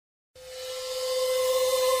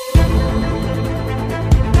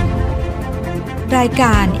รายก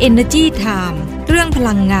าร Energy Time เรื่องพ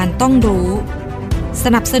ลังงานต้องรู้ส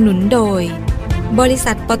นับสนุนโดยบริ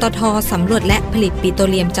ษัทปตท.สำรวจและผลิตปิโตร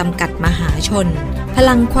เลียมจำกัดมหาชนพ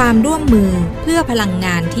ลังความร่วมมือเพื่อพลังง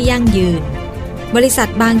านที่ยั่งยืนบริษัท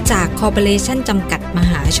บางจากคอร์ปอเรชั่นจำกัดม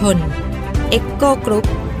หาชนเอ็กโกกรุ๊ป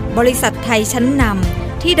บริษัทไทยชั้นน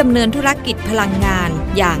ำที่ดำเนินธุรกิจพลังงาน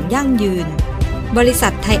อย่างยั่งยืนบริษั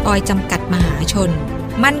ทไทยออยล์จำกัดมหาชน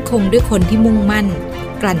มั่นคงด้วยคนที่มุ่งมั่น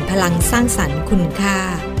กลั่นพลังสร้างสรรค์คุณค่า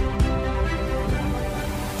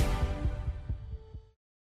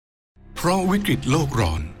เพราะวิกฤตโลก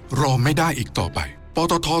ร้อนรอไม่ได้อีกต่อไปป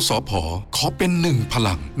ตทสผ.ขอเป็นหนึ่งพ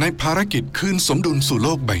ลังในภารกิจคืนสมดุลสู่โล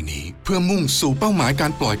กใบนี้เพื่อมุ่งสู่เป้าหมายกา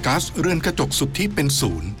รปล่อยก๊าซเรือนกระจกสุทธิเป็น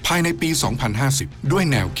ศูนย์ภายในปี 2050 ด้วย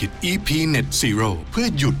แนวคิด EP Net Zero เพื่อ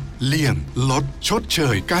หยุดเลี่ยงลดชดเช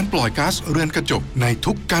ยการปล่อยก๊าซเรือนกระจกใน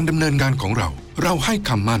ทุกการดำเนินงานของเราให้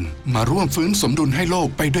คำมั่นมาร่วมฟื้นสมดุลให้โลก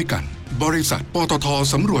ไปด้วยกันบริษัทปตท.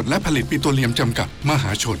สำรวจและผลิตปิโตรเลียมจำกัดมห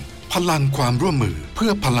าชนพลังความร่วมมือเพื่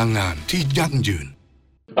อพลังงานที่ยั่งยืน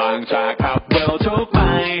บางจากขับเร็วทุกไป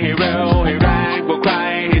ให้เร็วให้แรงกว่าใคร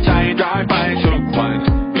ให้ใจร้อยไปทุกวัน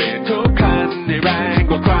เปลี่ยนทุกคันให้แรง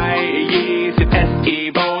กว่าใคร20 SE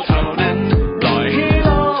Evo เท่านั้นปล่อยให้โล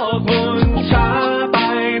กหมุนช้าไป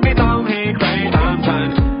ไม่ต้องให้ใครตามทัน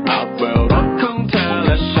อัพเวลรถของเธอแล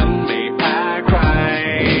ะฉันไม่แพ้ใคร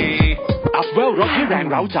อัพเวลรถให้แรง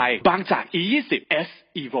เร้าใจบางจาก E20 S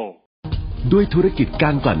Evo ด้วยธุรกิจก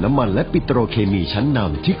ารกลั่นน้ำมันและปิโตรเคมีชั้นน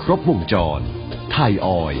ำที่ครบวงจรไทยอ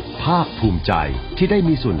อยล์ภาคภูมิใจที่ได้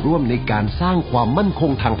มีส่วนร่วมในการสร้างความมั่นค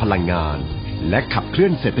งทางพลังงานและขับเคลื่อ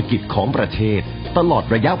นเศรษฐกิจของประเทศตลอด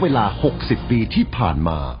ระยะเวลา60 ปีที่ผ่านม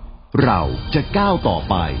าเราจะก้าวต่อ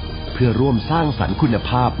ไปเพื่อร่วมสร้างสรรค์คุณภ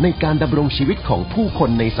าพในการดำรงชีวิตของผู้คน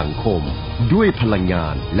ในสังคมด้วยพลังงา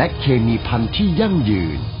นและเคมีภัณฑ์ที่ยั่งยื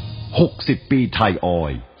น60 ปีไทยออ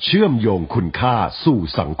ยล์เชื่อมโยงคุณค่าสู่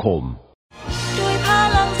สังคมด้วยพ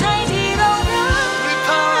ลังไทยที่เรารักด้วยพ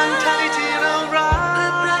ลังไทยที่เรารักเพื่อ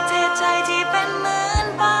ประเทศไทยที่เป็นเหมือน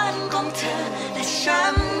บ้านของเธอและฉั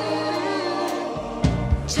น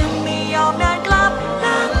จะไม่ยอมเดินกลับห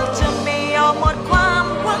ลังจะไม่ยอมหมดความ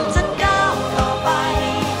หวังจะก้าวต่อไป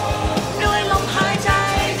ด้วยลมหายใจ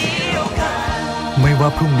เดียวกันไม่ว่า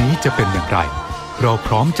พรุ่งนี้จะเป็นอย่างไรเราพ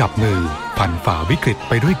ร้อมจับมือผ่านฝ่าวิกฤต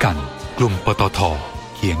ไปด้วยกันกลุ่มปตท.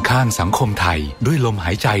เคียงข้างสังคมไทยด้วยลมห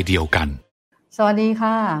ายใจเดียวกันสวัสดี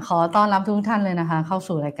ค่ะขอต้อนรับทุกท่านเลยนะคะเข้า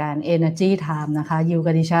สู่รายการ Energy Time นะคะอยู่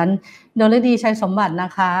กับดิฉันดลดีชัยสมบัติน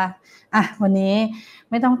ะคะวันนี้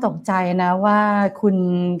ไม่ต้องตกใจนะว่าคุณ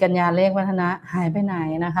กัญญาเลขวัฒนะหายไปไหน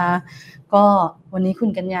นะคะก็วันนี้คุณ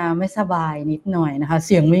กัญญาไม่สบายนิดหน่อยนะคะเ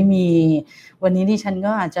สียงไม่มีวันนี้ดิฉัน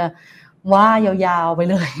ก็อาจจะว่ายาวๆไป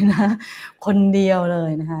เลยนะคนเดียวเลย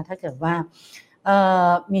นะคะถ้าเกิดว่า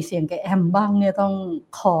มีเสียงแกแอมบ้างเนี่ยต้อง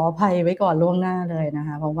ขออภัยไว้ก่อนล่วงหน้าเลยนะค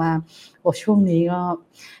ะเพราะว่าช่วงนี้ก็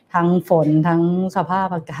ทั้งฝนทั้งสภาพ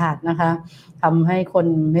อากาศนะคะทำให้คน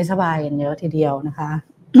ไม่สบายกันเยอะทีเดียวนะคะ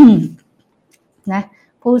นะ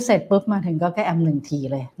พูดเสร็จปุ๊บมาถึงก็แกแอม1ที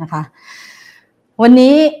เลยนะคะวัน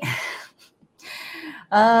นี้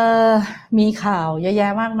มีข่าวเยอะแย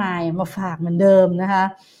ะมากมายมาฝากเหมือนเดิมนะคะ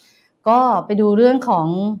ก็ไปดูเรื่องของ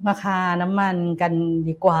ราคาน้ำมันกัน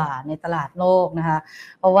ดีกว่าในตลาดโลกนะคะ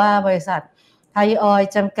เพราะว่าบริษัทไทยออยล์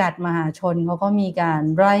จำกัดมหาชนเขาก็มีการ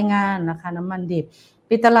รายงานราคาน้ำมันดิบ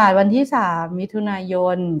ปิดตลาดวันที่3มิถุนาย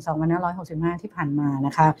น2565ที่ผ่านมาน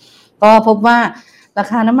ะคะก็พบว่ารา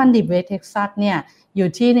คาน้ำมันดิบเวสเท็กซัสเนี่ยอยู่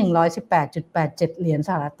ที่ 118.87 เหรียญส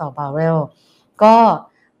หรัฐต่อบาร์เรลก็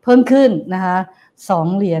เพิ่มขึ้นนะคะ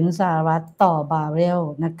2เหรียญสหรัฐต่อบาร์เรล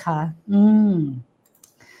นะคะ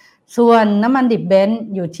ส่วนน้ำมันดิบเบนซ์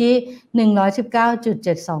อยู่ที่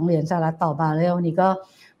 119.72 เหรียญสหรัฐต่อบาร์เรลนี่ก็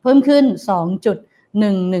เพิ่มขึ้น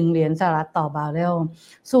 2.11 เหรียญสหรัฐต่อบาร์เรล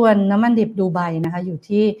ส่วนน้ำมันดิบดูไบนะคะอยู่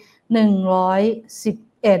ที่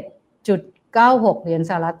 111.96 เหรียญ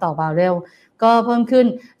สหรัฐต่อบาร์เรลก็เพิ่มขึ้น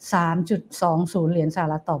 3.20 เหรียญสห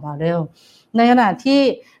รัฐต่อบาร์เรลในขณะที่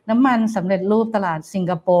น้ำมันสำเร็จรูปตลาดสิง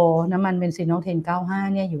คโปร์น้ำมันเบนซินโอเทน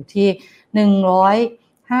95เนี่ยอยู่ที่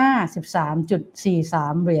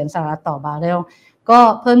53.43 เหรียญสหรัฐต่อบาร์เรลก็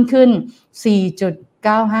เพิ่มขึ้น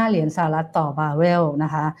 4.95 เหรียญสหรัฐต่อบาร์เรลน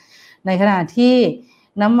ะคะในขณะที่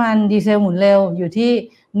น้ำมันดีเซลหมุนเร็วอยู่ที่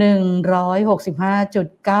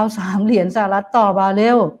 165.93 เหรียญสหรัฐต่อบาร์เร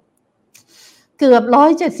ลเกือบ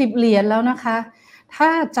170เหรียญแล้วนะคะถ้า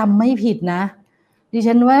จำไม่ผิดนะดิ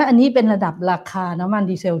ฉันว่าอันนี้เป็นระดับราคาน้ำมัน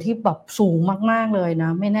ดีเซลที่แบบสูงมากๆเลยน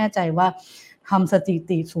ะไม่แน่ใจว่าทำสถิ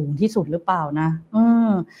ติสูงที่สุดหรือเปล่านะ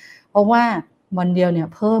เพราะว่าวันเดียวเนี่ย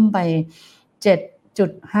เพิ่มไป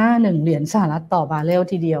 7.51 เหรียญสหรัฐต่อบาร์เรล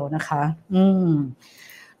ทีเดียวนะคะ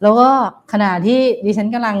แล้วก็ขณะที่ดิฉัน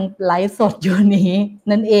กำลังไลฟ์สดอยู่นี้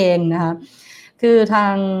นั่นเองนะคะคือทา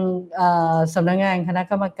งสำนักงานคณะ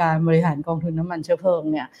กรรมการบริหารกองทุนน้ำมันเชื้อเพลิง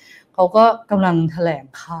เนี่ยเขาก็กำลังแถลง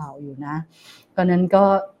ข่าวอยู่นะตอนนั้นก็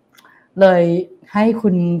เลยให้คุ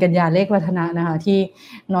ณกัญญาเลขวัฒนะนะคะที่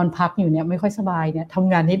นอนพักอยู่เนี่ยไม่ค่อยสบายเนี่ยท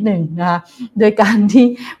ำงานนิดนึงนะคะโดยการที่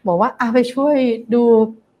บอกว่าไปช่วยดู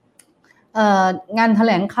งานแถ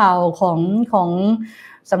ลงข่าวของ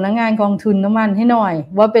สำนักงานกองทุนน้ำมันให้หน่อย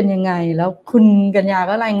ว่าเป็นยังไงแล้วคุณกัญญา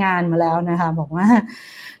ก็รายงานมาแล้วนะคะบอกว่า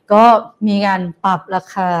ก็มีการปรับรา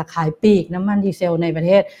คาขายปลีกน้ำมันดีเซลในประเ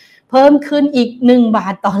ทศเพิ่มขึ้นอีก1 บา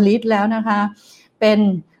ทต่อลิตรแล้วนะคะเป็น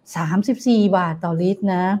34 บาทต่อลิตร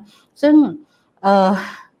นะซึ่ง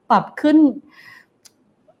ปรับขึ้น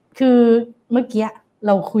คือเมื่อกี้เ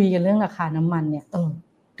ราคุยกันเรื่องราคาน้ำมันเนี่ย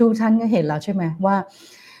ทุกท่านก็เห็นแล้วใช่ไหมว่า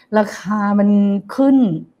ราคามันขึ้น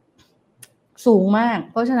สูงมาก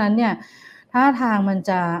เพราะฉะนั้นเนี่ยท่าทางมัน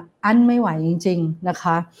จะอั้นไม่ไหวจริงๆนะค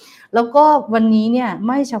ะแล้วก็วันนี้เนี่ยไ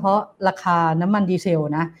ม่เฉพาะราคาน้ำมันดีเซล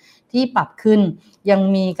นะที่ปรับขึ้นยัง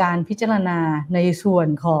มีการพิจารณาในส่วน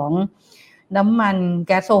ของน้ำมันแ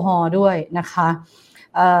ก๊สโซฮอล์ด้วยนะคะ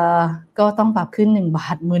ก็ต้องปรับขึ้น1 บา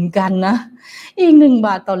ทเหมือนกันนะอีก1 บ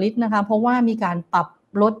าทต่อลิตรนะคะเพราะว่ามีการปรับ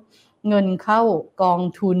ลดเงินเข้ากอง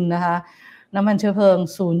ทุนนะคะน้ำมันเชื้อเพลิง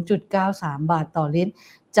 0.93 บาทต่อลิตร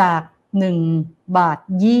จาก1 บาท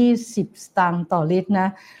 20 สตางค์ต่อลิตรนะ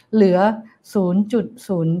เหลือ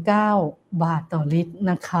 0.09 บาทต่อลิตร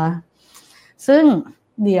นะคะซึ่ง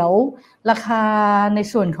เดี๋ยวราคาใน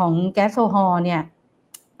ส่วนของแก๊สโซฮอล์เนี่ย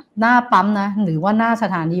หน้าปั๊มนะหรือว่าหน้าส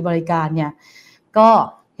ถานีบริการเนี่ยก็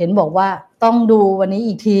เห็นบอกว่าต้องดูวันนี้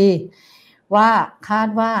อีกทีว่าคาด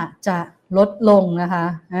ว่าจะลดลงนะคะ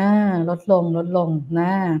ลดลงน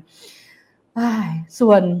ะส่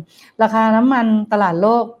วนราคาน้ำมันตลาดโล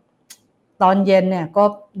กตอนเย็นเนี่ยก็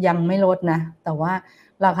ยังไม่ลดนะแต่ว่า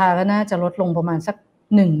ราคาก็น่าจะลดลงประมาณสัก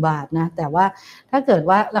1 บาทนะแต่ว่าถ้าเกิด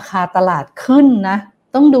ว่าราคาตลาดขึ้นนะ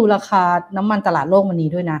ต้องดูราคาน้ำมันตลาดโลกวันนี้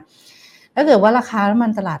ด้วยนะถ้าเกิดว่าราคาน้ำมั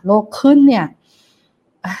นตลาดโลกขึ้นเนี่ย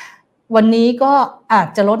วันนี้ก็อาจ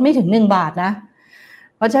จะลดไม่ถึง1 บาทนะ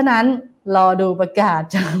เพราะฉะนั้นรอดูประกาศ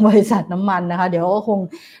จากบริษัทน้ำมันนะคะเดี๋ยวก็คง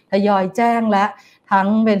ทยอยแจ้งและทั้ง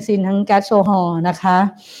เบนซินทั้งแก๊สโซฮอล์นะคะ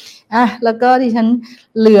แล้วก็ดิฉัน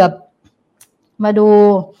เหลือบมาดู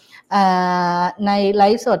ในไล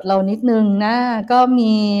ฟ์สดเรานิดนึงนะก็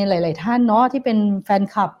มีหลายๆท่านเนาะที่เป็นแฟน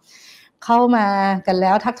คลับเข้ามากันแ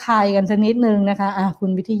ล้วทักทายกันสักนิดนึงนะคะคุ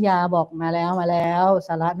ณวิทยาบอกมาแล้วส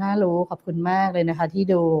าระน่ารู้ขอบคุณมากเลยนะคะที่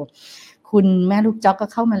ดูคุณแม่ลูกจ๊อกก็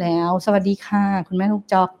เข้ามาแล้วสวัสดีค่ะคุณแม่ลูก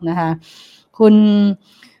จ๊อกนะคะคุณ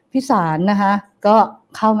พิสารนะคะก็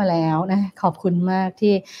เข้ามาแล้วนะขอบคุณมาก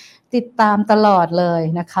ที่ติดตามตลอดเลย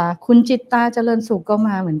นะคะคุณจิตตาเจริญสุขก็ม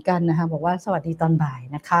าเหมือนกันนะคะบอกว่าสวัสดีตอนบ่าย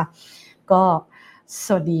นะคะก็ส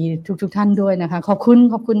วัสดีทุกท่านด้วยนะคะขอบคุณ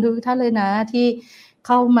ทุกท่านเลยนะที่เ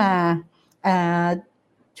ข้ามา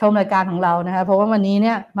ชมรายการของเรานะคะเพราะว่าวันนี้เ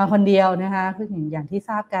นี่ยมาคนเดียวนะคะคืออย่างที่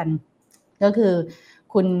ทราบกันก็คือ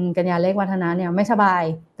คุณกัญญาเลขวัฒนะเนี่ยไม่สบาย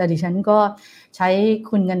แต่ดิฉันก็ใช้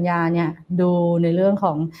คุณกัญญาเนี่ยดูในเรื่องข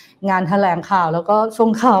องงานแถลงข่าวแล้วก็ส่ง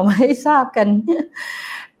ข่าวมาให้ทราบกัน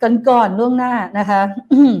ก่อนล่วงหน้านะคะ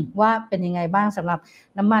ว่าเป็นยังไงบ้างสำหรับ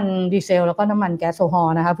น้ำมันดีเซลแล้วก็น้ำมันแก๊สโซฮอ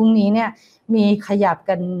ล์นะคะพรุ่งนี้เนี่ยมีขยับ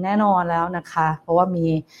กันแน่นอนแล้วนะคะเพราะว่ามี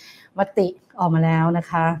มติออกมาแล้วนะ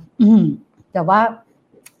คะแต่ว่า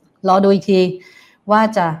รอดูอีกที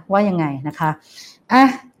ว่ายังไงนะคะ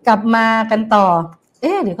กลับมากันต่อ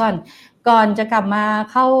เดี๋ยวก่อนจะกลับมา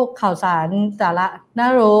เข้าข่าวสารสาระน่า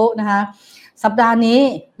รู้นะคะสัปดาห์นี้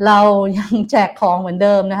เรายังแจกของเหมือนเ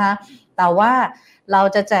ดิมนะคะแต่ว่าเรา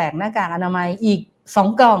จะแจกหน้ากากอนามัยอีก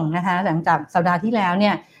2 กล่องนะคะหลังจากสัปดาห์ที่แล้วเ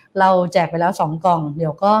นี่ยเราแจกไปแล้ว2 กล่องเดี๋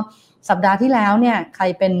ยวก็สัปดาห์ที่แล้วเนี่ยใคร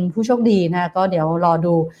เป็นผู้โชคดีนะก็เดี๋ยวรอ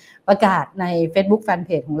ดูประกาศใน Facebook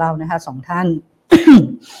Fanpage ของเรานะคะ2 ท่าน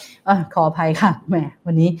ขออภัยค่ะแหม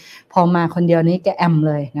วันนี้พอมาคนเดียวนี้แกแอม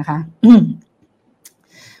เลยนะคะ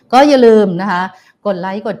ก็อย่าลืมนะคะกดไล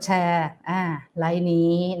ค์กดแชร์ไลค์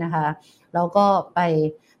นี้นะคะแล้วก็ไป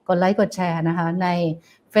กดไลค์กดแชร์นะคะใน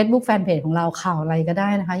Facebook Fanpage ของเราข่าวอะไรก็ได้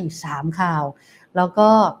นะคะอีก3 ข่าวแล้วก็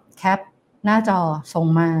แคปหน้าจอส่ง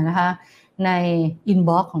มานะคะในอิน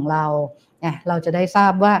บ็อกซ์ของเราเราจะได้ทรา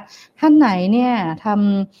บว่าท่านไหนเนี่ยท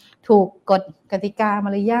ำถูกกฎกติกามา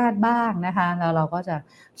รยาทบ้างนะคะแล้วเราก็จะ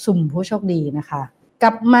สุ่มผู้โชคดีนะคะก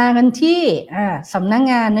ลับมากันที่สำนัก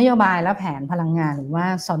งานนโยบายและแผนพลังงานหรือว่า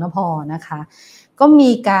สนพ.นะคะก็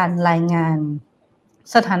มีการรายงาน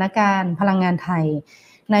สถานการณ์พลังงานไทย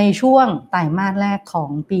ในช่วงไตรมาสแรกของ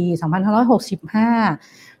ปี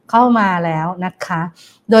2565เข้ามาแล้วนะคะ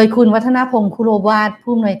โดยคุณวัฒนพงศ์คุโรวาท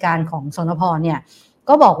ผู้อำนวยการของสนพ.เนี่ย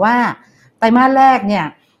ก็บอกว่าไตรมาสแรกเนี่ย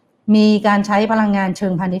มีการใช้พลังงานเชิ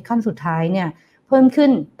งพาณิชย์ขั้นสุดท้ายเนี่ยเพิ่มขึ้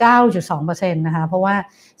น 9.2% นะคะเพราะว่า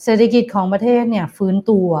เศรษฐกิจของประเทศเนี่ยฟื้น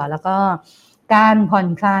ตัวแล้วก็การผ่อน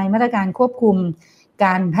คลายมาตรการควบคุมก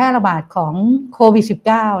ารแพร่ระบาดของโควิด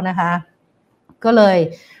 -19 นะคะก็เลย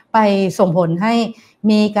ไปส่งผลให้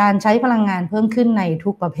มีการใช้พลังงานเพิ่มขึ้นในทุ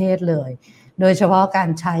กประเภทเลยโดยเฉพาะการ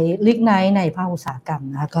ใช้ลิกไนท์ในภาคอุตสาหกรรม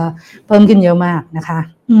นะคะก็เพิ่มขึ้นเยอะมากนะคะ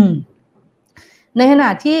ในขณะ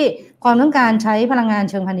ที่ความต้องการใช้พลังงาน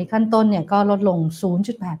เชิงพาณิชย์ขั้นต้นเนี่ยก็ลดลง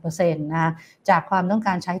 0.8% นะจากความต้องก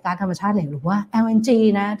ารใช้ก๊าซธรรมชาติเหลวหรือว่า LNG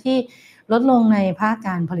นะที่ลดลงในภาคก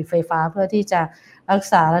ารผลิตไฟฟ้าเพื่อที่จะรัก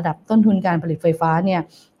ษาระดับต้นทุนการผลิตไฟฟ้าเนี่ย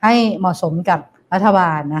ให้เหมาะสมกับรัฐบ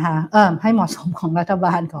าลนะคะให้เหมาะสมของรัฐบ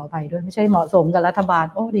าลขออภัยด้วยไม่ใช่เหมาะสมกับรัฐบาล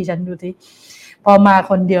โอ้ดิฉันดูสิพอมา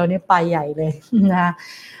คนเดียวนี่ไปใหญ่เลยนะคะ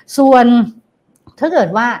ส่วนถ้าเกิด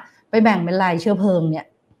ว่าไปแบ่งเป็นรายเชื้อเพลิงเนี่ย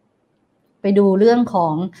ไปดูเรื่องขอ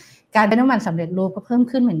งการใช้น้ำมันสำเร็จรูปก็เพิ่ม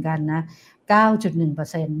ขึ้นเหมือนกันนะ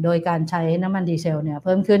 9.1% โดยการใช้น้ำมันดีเซลเนี่ยเ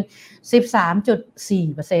พิ่มขึ้น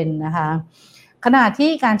 13.4% นะคะขณะที่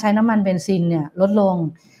การใช้น้ำมันเบนซินเนี่ยลดลง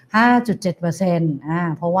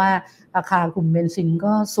 5.7% เพราะว่าราคากลุ่มเบนซิน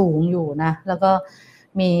ก็สูงอยู่นะแล้วก็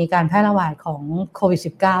มีการแพร่ระบาดของโควิด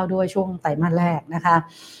 -19 ด้วยช่วงไตรมาสแรกนะคะ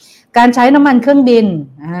การใช้น้ำมันเครื่องบิน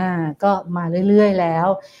ก็มาเรื่อยๆแล้ว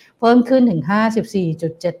เพิ่มขึ้นถึง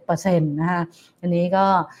 54.7% นะคะอันนี้ก็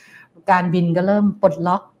การบินก็เริ่มปลด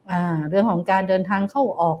ล็อกเรื่องของการเดินทางเข้า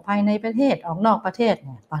ออกภายในประเทศออกนอกประเทศเ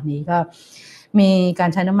นี่ยตอนนี้ก็มีการ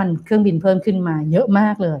ใช้น้ำมันเครื่องบินเพิ่มขึ้นมาเยอะมา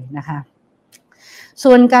กเลยนะคะ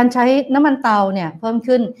ส่วนการใช้น้ำมันเตาเนี่ยเพิ่ม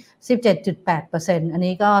ขึ้น 17.8% อัน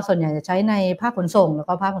นี้ก็ส่วนใหญ่จะใช้ในภาคขนส่งแล้ว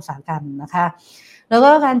ก็ภาคอุตสาหกรรมนะคะแล้ว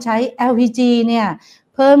ก็การใช้ LPG เนี่ย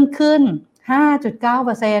เพิ่มขึ้น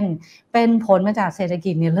 5.9% เป็นผลมาจากเศรษฐ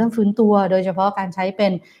กิจเนี่ยเริ่มฟื้นตัวโดยเฉพาะการใช้เป็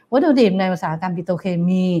นวัตถุดิบในอุตสาหกรรมปิโตรเค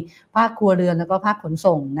มีภาคครัวเรือนแล้วก็ภาคขน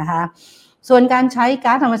ส่งนะคะส่วนการใช้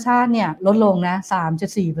ก๊าซธรรมชาติเนี่ยลดลงนะ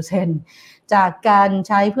 3.4% จากการใ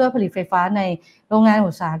ช้เพื่อผลิตไฟฟ้าในโรงงาน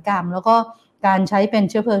อุตสาหกรรมแล้วก็การใช้เป็น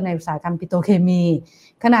เชื้อเพลิงในอุตสาหกรรมปิโตรเคมี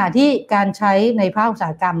ขณะที่การใช้ในภาคอุตสา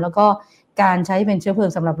หกรรมแล้วก็การใช้เป็นเชื้อเพลิง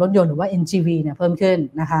สำหรับรถยนต์หรือว่า NGV เนี่ยเพิ่มขึ้น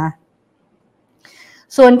นะคะ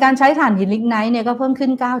ส่วนการใช้ถ่านหินลิกไนท์เนี่ยก็เพิ่มขึ้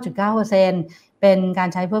น 9.9% เป็นการ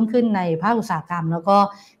ใช้เพิ่มขึ้นในภาคอุตสาหกรรมแล้วก็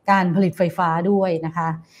การผลิตไฟฟ้าด้วยนะคะ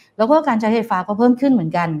แล้วก็การใช้ไฟฟ้าก็เพิ่มขึ้นเหมือ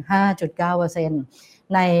นกัน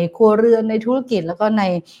 5.9% ในครัวเรือนในธุรกิจแล้วก็ใน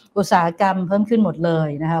อุตสาหกรรมเพิ่มขึ้นหมดเลย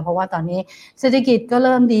นะคะเพราะว่าตอนนี้เศรษฐกิจก็เ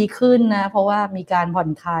ริ่มดีขึ้นนะเพราะว่ามีการผ่อน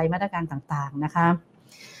คลายมาตรการต่างๆนะคะ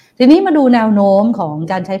ทีนี้มาดูแนวโน้มของ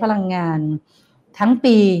การใช้พลังงานทั้ง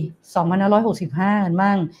ปี2565กันบ้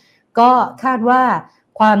างก็คาดว่า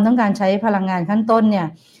ความต้องการใช้พลังงานขั้นต้นเนี่ย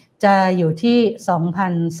จะอยู่ที่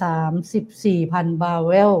 2,034,000 บาร์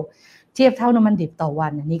เรลเทียบเท่าน้ำมันดิบต่อวั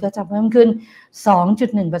นอันนี้ก็จะเพิ่มขึ้น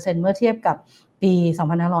 2.1% เมื่อเทียบกับปี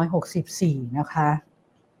2564นะคะ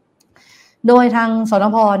โดยทางสน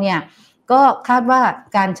พ.เนี่ยก็คาดว่า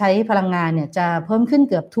การใช้พลังงานเนี่ยจะเพิ่มขึ้น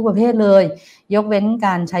เกือบทุกประเภทเลยยกเว้นก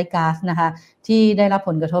ารใช้ก๊าซนะคะที่ได้รับผ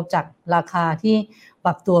ลกระทบจากราคาที่ป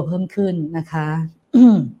รับตัวเพิ่มขึ้นนะคะ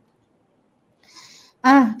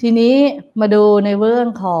ทีนี้มาดูในเรื่อง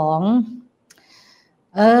ของ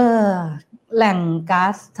แหล่งก๊า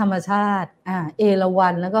ซธรรมชาติเอราวั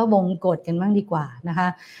ณแล้วก็บงกฎกันบ้างดีกว่านะคะ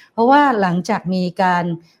เพราะว่าหลังจากมีการ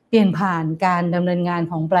เปลี่ยนผ่านการดำเนินงาน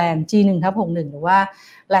ของแปลง G1/61 หรือว่า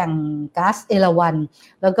แหล่งก๊าซเอราวัณ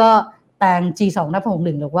แล้วก็แปลง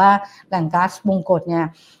G2/61 หรือว่าแหล่งก๊าซบงกฎเนี่ย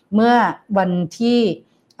เมื่อวัน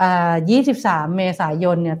ที่23 เมษาย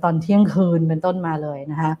นเนี่ยตอนเที่ยงคืนเป็นต้นมาเลย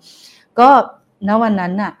นะคะก็ณวัน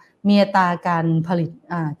นั้นน่ะมีอัตราการผลิต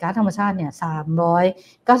ก๊าซธรรมชาติเนี่ย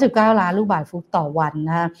399 ล้านลูกบาศก์ฟุตต่อวัน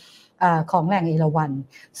นะคะของแหล่งเอราวัณ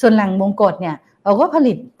ส่วนแหล่งบงกฎเนี่ยเราก็ผ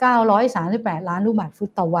ลิต938ล้านลูกบาศก์ฟุต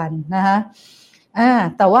ต่อวันนะคะ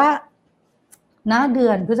แต่ว่าณเดื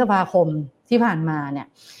อนพฤษภาคมที่ผ่านมาเนี่ย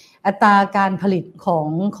อัตราการผลิต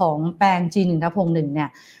ของแปลง G1/61 เนี่ย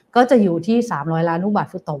ก็จะอยู่ที่300ล้านลูกบาศ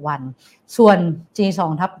ก์ฟุตต่อวันส่วน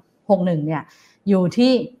G2/61 เนี่ยอยู่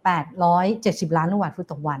ที่870ล้านลูกบาศก์ฟุต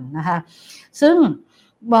ต่อวันนะคะซึ่ง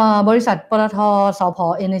บริษัทปตท.สผ.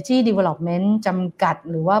 Energy Development จำกัด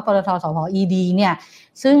หรือว่าปตท.สผ. ED เนี่ย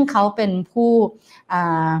ซึ่งเขาเป็นผู้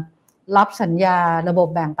รับสัญญาระบบ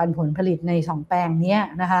แบ่งปันผลผลิตใน2แปลงนี้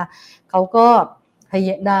นะคะเขาก็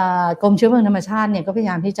กรมเชื้อเพลิงธรรมชาติเนี่ยก็พยา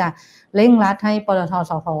ยามที่จะเร่งรัดให้ปตท.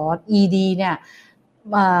สผ. ED เนี่ย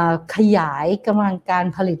ขยายกำลังการ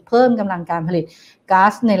ผลิตเพิ่มกำลังการผลิตก๊า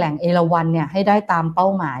ซในแหล่งเอราวัณเนี่ยให้ได้ตามเป้า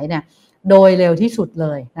หมายเนี่ยโดยเร็วที่สุดเล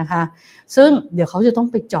ยนะคะซึ่งเดี๋ยวเขาจะต้อง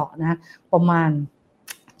ไปเจาะนะประมาณ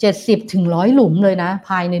70-100 หลุมเลยนะภ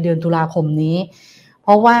ายในเดือนตุลาคมนี้เพ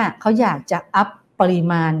ราะว่าเขาอยากจะอัพป ปริ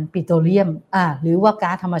มาณปิโตรเลียมหรือว่าก๊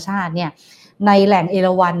าซธรรมชาติเนี่ยในแหล่งเอร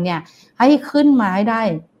าวัณเนี่ยให้ขึ้นมาให้ได้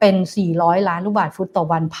เป็น400ล้านลูกบาศก์ฟุตต่อ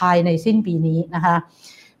วันภายในสิ้นปีนี้นะคะ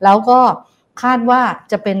แล้วก็คาดว่า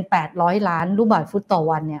จะเป็น800ล้านลูกบาศก์ฟุตต่อ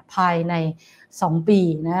วันเนี่ยภายใน2ปี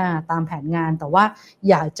นะตามแผนงานแต่ว่า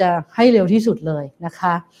อยากจะให้เร็วที่สุดเลยนะค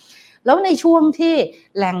ะแล้วในช่วงที่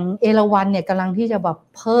แหล่งเอราวัณเนี่ยกำลังที่จะแบบ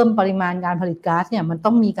เพิ่มปริมาณการผลิตก๊าซเนี่ยมันต้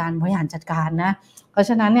องมีการบริหารจัดการนะเพราะฉ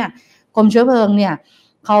ะนั้นเนี่ยกรมเชื้อเพลิงเนี่ย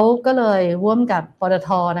เขาก็เลยร่วมกับปตท.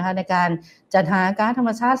นะคะในการจัดหาก๊าซธรรม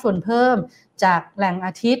ชาติส่วนเพิ่มจากแหล่งอ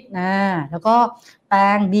าทิตย์แล้วก็แปล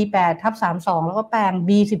ง B8/32 แล้วก็แปลง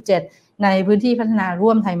B17 ในพื้นที่พัฒนาร่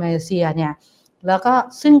วมไทยมาเลเซียเนี่ยแล้วก็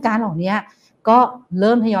ซึ่งก๊าซเหล่านี้ก็เ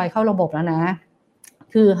ริ่มทยอยเข้าระบบแล้วนะ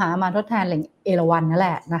คือหามาทดแทนแหล่งเอราวัณนั่นแห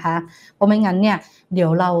ละนะคะเพราะไม่งั้นเนี่ยเดี๋ย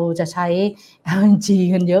วเราจะใช้ LNG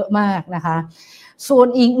กันเยอะมากนะคะส่วน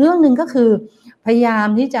อีกเรื่องหนึ่งก็คือพยายาม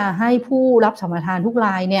ที่จะให้ผู้รับสัมปทานทุกร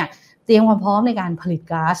ายเนี่ยเตรียมความพร้อมในการผลิต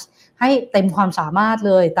ก๊าซให้เต็มความสามารถเ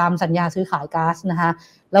ลยตามสัญญาซื้อขายก๊าซนะคะ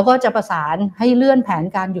แล้วก็จะประสานให้เลื่อนแผน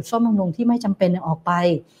การหยุดซ่อมบำรุงที่ไม่จำเป็นออกไป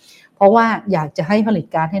เพราะว่าอยากจะให้ผลิต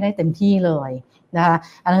ก๊าซให้ได้เต็มที่เลยนะคะ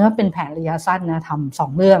อันนั้นก็เป็นแผนระยะสั้นนะทำ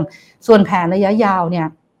2เรื่องส่วนแผนระยะยาวเนี่ย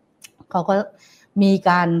เขาก็มี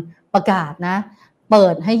การประกาศนะเปิ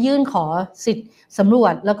ดให้ยื่นขอสิทธิ์สำรว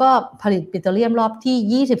จแล้วก็ผลิตปิโตรเลียมรอบ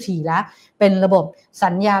ที่24แล้วเป็นระบบสั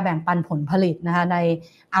ญญาแบ่งปันผลผลิตนะคะใน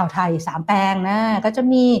อ่าวไทย3แปลงนะก็จะ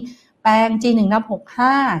มีแปลง G1/65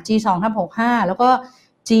 G2/65 แล้วก็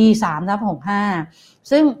G3/65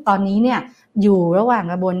 ซึ่งตอนนี้เนี่ยอยู่ระหว่าง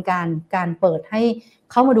กระบวนการเปิดให้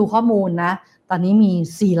เข้ามาดูข้อมูลนะตอนนี้มี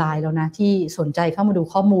4รายแล้วนะที่สนใจเข้ามาดู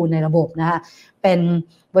ข้อมูลในระบบนะคะเป็น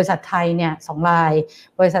บริษัทไทยเนี่ย2ราย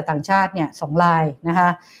บริษัทต่างชาติเนี่ย2รายนะคะ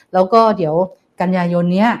แล้วก็เดี๋ยวกันยายน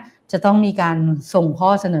เนี้ยจะต้องมีการส่งข้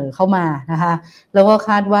อเสนอเข้ามานะคะแล้วก็ค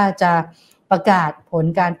าดว่าจะประกาศผล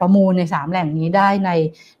การประมูลใน3แหล่งนี้ได้ใน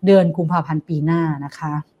เดือนกุมภาพันธ์ปีหน้านะค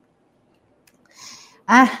ะ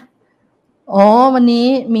วันนี้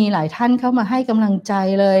มีหลายท่านเข้ามาให้กำลังใจ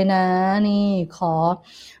เลยนะนี่ขอ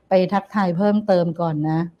ไปทักทายเพิ่มเติมก่อน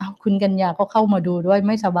นะคุณกัญญาก็เข้ามาดูด้วยไ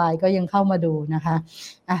ม่สบายก็ยังเข้ามาดูนะคะ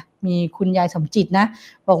มีคุณยายสมจิตนะ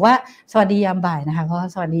บอกว่าสวัสดียามบ่ายนะคะก็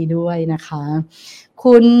สวัสดีด้วยนะคะ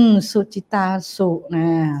คุณสุจิตาสุนะ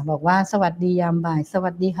บอกว่าสวัสดียามบ่ายสวั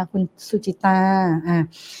สดีค่ะคุณสุจิตา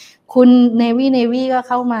คุณเนวี่ก็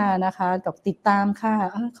เข้ามานะคะติดตามค่ะ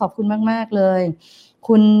ขอบคุณมากๆเลย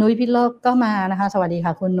คุณนุ้ยพิโลกก็มานะคะสวัสดีค่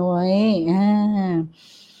ะคุณนุ้ย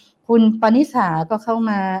คุณปณิสาก็เข้า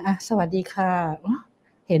มาสวัสดีค่ะ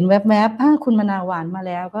เห็นแวบๆคุณมนาหวานมา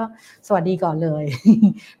แล้วก็สวัสดีก่อนเลย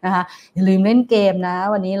นะคะอย่าลืมเล่นเกมนะ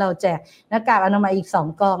วันนี้เราแจกหน้ากากอนามัยอีก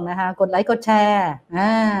2กล่องนะคะกดไลค์กดแชร์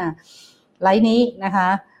ไลค์นี้นะคะ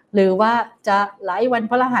หรือว่าจะไลค์วัน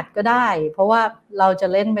พฤหัสก็ได้เพราะว่าเราจะ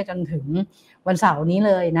เล่นไปจนถึงวันเสาร์นี้เ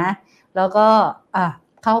ลยนะแล้วก็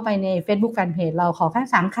เข้าไปใน Facebook Fanpage เราขอแค่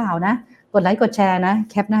3ข่าวนะกดไลค์กดแชร์นะ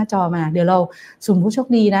แคปหน้าจอมาเดี๋ยวเราสุ่มผู้โชค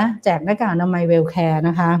ดีนะแจกหน้ากากอนามัยเวลแคร์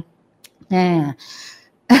นะคะ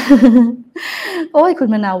โอ้ยคุณ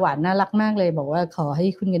มะนาวหวานน่ารักมากเลยบอกว่าขอให้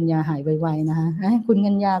คุณกัญญาหายไวๆนะคะคุณ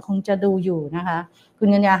กัญญาคงจะดูอยู่นะคะคุณ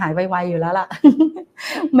กัญญาหายไวๆอยู่แล้วล่ะ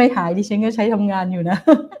ไม่หายดิฉันก็ใช้ทำงานอยู่นะ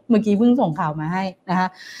เมื่อกี้เพิ่งส่งข่าวมาให้นะคะ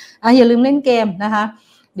อย่าลืมเล่นเกมนะคะ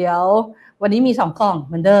เดี๋ยววันนี้มี2กล่องเ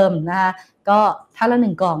หมือนเดิมนะคะก็ถ้าละ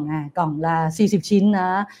1กล่องกล่องละ40ชิ้นนะ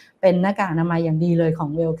เป็นหน้ากากอนามัยอย่างดีเลยของ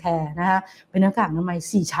Wellcare นะคะเป็นหน้ากากอนามัย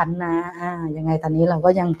4ชั้นนะยังไงตอนนี้เราก็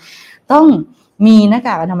ยังต้องมีหน้าก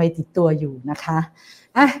ากอนามัยติดตัวอยู่นะคะ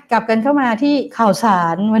กลับกันเข้ามาที่ข่าวสา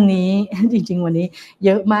รวันนี้ จริงๆวันนี้เย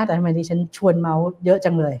อะมากแต่ทำไมดิฉันชวนเมาส์เยอะจั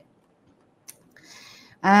งเลย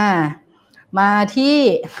มาที่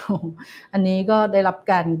อันนี้ก็ได้รับ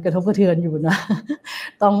การกระทบกระเทือนอยู่นะ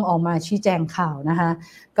ต้องออกมาชี้แจงข่าวนะคะ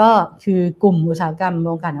ก็คือกลุ่มอุตสาหกรรมโร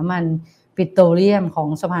งกลั่นน้ำมันปิโตรเลียมของ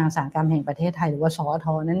สภาอุตสาหกรรมแห่งประเทศไทยหรือว่าสอท.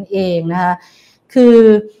นั่นเองนะคะคือ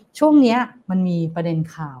ช่วงนี้มันมีประเด็น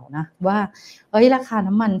ข่าวนะว่าราคา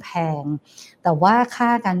น้ำมันแพงแต่ว่าค่า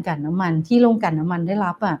การกลั่นน้ำมันที่โรงกลั่นน้ำมันได้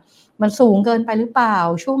รับมันสูงเกินไปหรือเปล่า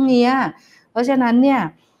ช่วงนี้เพราะฉะนั้นเนี่ย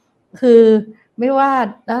คือไม่ว่า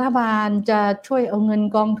รัฐบาลจะช่วยเอาเงิน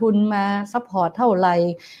กองทุนมาซัพพอร์ตเท่าไหร่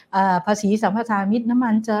ภาษีสัมปทานมิตรน้ำมั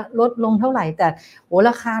นจะลดลงเท่าไหร่แต่ร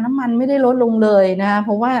าคาน้ำมันไม่ได้ลดลงเลยนะเพ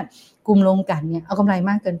ราะว่ากลุ่มโรงกลั่นเนี่ยเอากำไร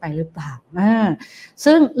มากเกินไปหรือเปล่า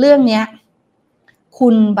ซึ่งเรื่องนี้คุ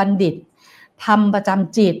ณบัณฑิตธรรมประจ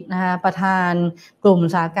ำจิตนะคะประธานกลุ่มอุ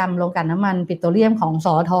ตสาหกรรมโรงกลั่นน้ำมันปิโตรเลียมของส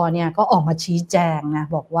อท.เนี่ยก็ออกมาชี้แจงนะ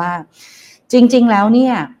บอกว่าจริงๆแล้วเนี่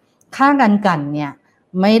ยค่าการกลั่นเนี่ย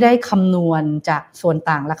ไม่ได้คำนวณจากส่วน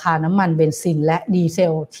ต่างราคาน้ำมันเบนซินและดีเซ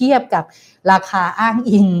ลเทียบกับราคาอ้าง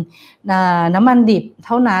อิงน้ำมันดิบเ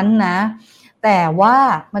ท่านั้นนะแต่ว่า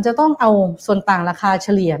มันจะต้องเอาส่วนต่างราคาเฉ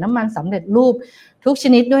ลี่ยน้ำมันสำเร็จรูปทุกช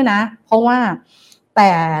นิดด้วยนะเพราะว่าแ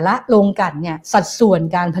ต่ละโรงกลั่นเนี่ยสัดส่วน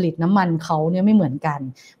การผลิตน้ำมันเขาเนี่ยไม่เหมือนกัน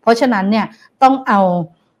เพราะฉะนั้นเนี่ยต้องเอา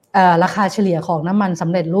ราคาเฉลี่ยของน้ำมันส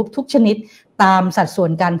ำเร็จรูปทุกชนิดตามสัดส่ว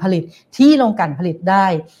นการผลิตที่โรงกลั่นผลิตได้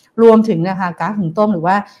รวมถึงนะคะก๊าซหุงต้มหรือ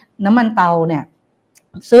ว่าน้ำมันเตาเนี่ย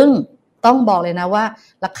ซึ่งต้องบอกเลยนะว่า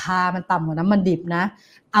ราคามันต่ำกว่าน้ำมันดิบนะ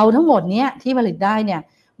เอาทั้งหมดเนี้ยที่ผลิตได้เนี่ย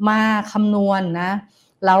มาคำนวณนะ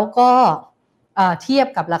แล้วก็เทียบ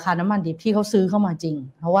กับราคาน้ำมันดิบที่เขาซื้อเข้ามาจริง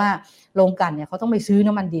เพราะว่าโรงกลั่นเนี่ยเขาต้องไปซื้อ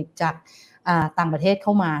น้ำมันดิบจากต่างประเทศเข้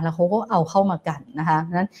ามาแล้วเขาก็เอาเข้ามากันนะคะ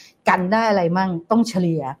นั้นกันได้อะไรมั่งต้องเฉ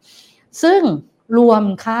ลี่ยซึ่งรวม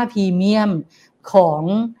ค่าพรีเมียมของ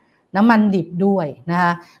น้ำมันดิบด้วยนะค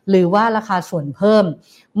ะหรือว่าราคาส่วนเพิ่ม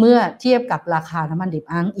เมื่อเทียบกับราคาน้ำมันดิบ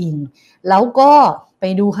อ้างอิงแล้วก็ไป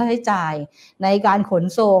ดูค่าใช้จ่ายในการขน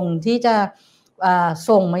ส่งที่จะ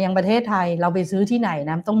ส่งมายังประเทศไทยเราไปซื้อที่ไหน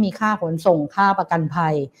นะต้องมีค่าขนส่งค่าประกันภั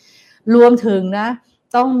ยรวมถึงนะ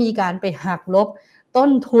ต้องมีการไปหักลบต้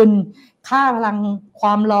นทุนค่าพลังคว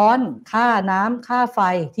ามร้อนค่าน้ำค่าไฟ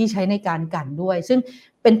ที่ใช้ในการกลั่นด้วยซึ่ง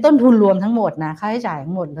เป็นต้นทุนรวมทั้งหมดนะค่าใช้จ่าย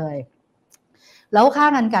ทั้งหมดเลยแล้วค่า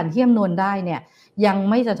การกลั่นที่คำนวณได้เนี่ยยัง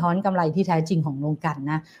ไม่สะท้อนกำไรที่แท้จริงของโรงกลั่น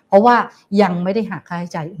นะเพราะว่ายังไม่ได้หักค่าใช้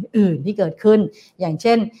จ่ายอื่นๆที่เกิดขึ้นอย่างเ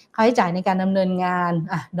ช่นค่าใช้จ่ายในการดำเนินงาน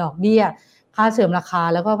ดอกเบี้ยค่าเสื่อมราคา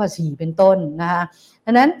แล้วก็ภาษีเป็นต้นนะคะ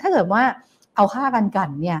ดังนั้นถ้าเกิดว่าเอาค่าการกลั่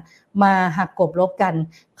นเนี่ยมาหักกบลบกัน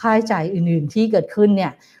ค่าใช้จ่ายอื่นๆที่เกิดขึ้นเนี่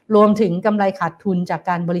ยรวมถึงกำไรขาดทุนจาก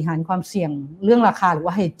การบริหารความเสี่ยงเรื่องราคาหรือ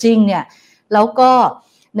ว่า hedging เนี่ยแล้วก็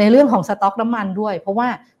ในเรื่องของสต็อกน้ำมันด้วยเพราะว่า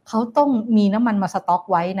เขาต้องมีน้ำมันมาสต็อก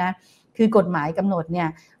ไว้นะคือกฎหมายกำหนดเนี่ย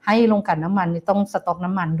ให้โรงกลั่นน้ำมันต้องสต็อก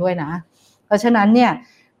น้ำมันด้วยนะเพราะฉะนั้นเนี่ย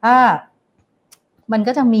มัน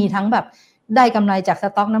ก็จะมีทั้งแบบได้กำไรจากส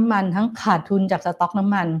ต็อกน้ำมันทั้งขาดทุนจากสต็อกน้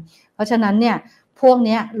ำมันเพราะฉะนั้นเนี่ยพวก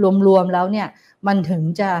นี้รวมๆแล้วเนี่ยมันถึง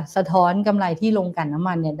จะสะท้อนกำไรที่โรงกลั่นน้ำ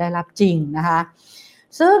มันเนี่ยได้รับจริงนะคะ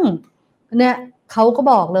ซึ่งเนี่ยเขาก็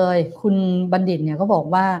บอกเลยคุณบัณฑิตเนี่ยก็บอก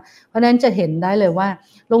ว่าเพราะฉะนั้นจะเห็นได้เลยว่า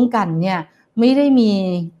โรงกลั่นเนี่ยไม่ได้มี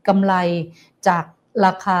กำไรจากร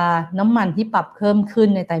าคาน้ำมันที่ปรับเพิ่มขึ้น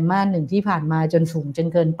ในไตรมาสหนึ่งที่ผ่านมาจนสูงจน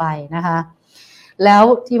เกินไปนะคะแล้ว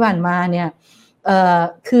ที่ผ่านมาเนี่ย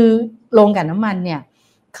คือโรงกลั่นน้ำมันเนี่ย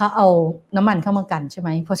เขาเอาน้ำมันเข้ามากันใช่ไหม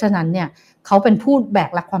เพราะฉะนั้นเนี่ยเขาเป็นผู้แบ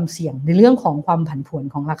กรับความเสี่ยงในเรื่องของความผันผวน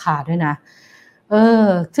ของราคาด้วยนะ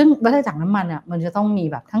ซึ่งวัฏจักรน้ำมันอ่ะมันจะต้องมี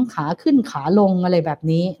แบบทั้งขาขึ้นขาลงอะไรแบบ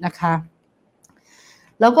นี้นะคะ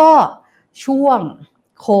แล้วก็ช่วง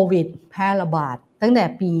โควิดแพร่ระบาดตั้งแต่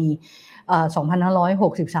ปี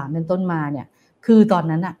2563เป็นต้นมาเนี่ยคือตอน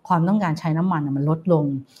นั้นอ่ะความต้องการใช้น้ำมันมันลดลง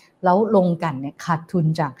แล้วโรงกลั่นเนี่ยขาดทุน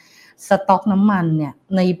จากสต็อกน้ำมันเนี่ย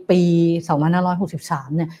ในปี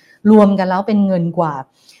2563เนี่ยรวมกันแล้วเป็นเงินกว่า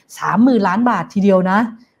 30,000 ล้านบาททีเดียวนะ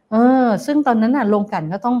ซึ่งตอนนั้นน่ะโรงกลั่น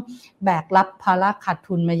ก็ต้องแบกรับภาระขาด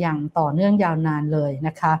ทุนมาอย่างต่อเนื่องยาวนานเลยน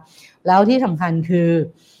ะคะแล้วที่สำคัญคือ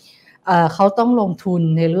เขาต้องลงทุน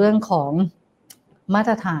ในเรื่องของมาต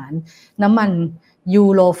รฐานน้ำมันยู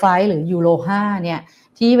โร5หรือยูโร5เนี่ย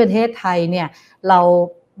ที่ประเทศไทยเนี่ยเรา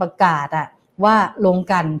ประกาศว่าโรง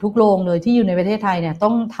กลั่นทุกโรงเลยที่อยู่ในประเทศไทยเนี่ยต้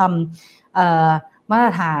องทำมาต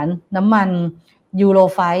รฐานน้ำมันยูโร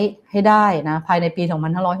5ให้ได้นะภายในปี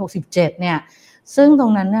2567เนี่ยซึ่งตร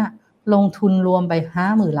งนั้นน่ะลงทุนรวมไป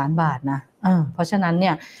 50,000 ล้านบาทนะเพราะฉะนั้นเ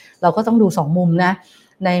นี่ยเราก็ต้องดู2มุมนะ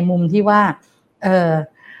ในมุมที่ว่า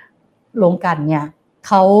โรงกลั่นเนี่ย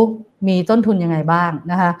เขามีต้นทุนยังไงบ้าง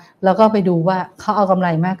นะคะแล้วก็ไปดูว่าเขาเอากำไร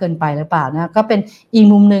มากเกินไปหรือเปล่านะก็เป็นอีก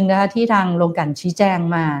มุมนึงนะคะที่ทางโรงกลั่นชี้แจง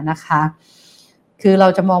มานะคะคือเรา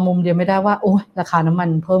จะมองมุมเดียวไม่ได้ว่าโอ้ราคาน้ำมัน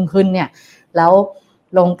เพิ่มขึ้นเนี่ยแล้ว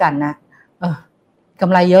โรงกลั่นนะกำ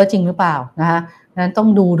ไรเยอะจริงหรือเปล่านะคะนั้นต้อง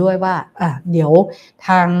ดูด้วยว่าเดี๋ยวท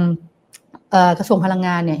างกระทรวงพลังง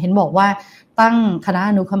านเนี่ยเห็นบอกว่าตั้งคณะ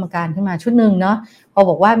อนุกรรมการขึ้นมาชุดหนึ่งเนาะพอ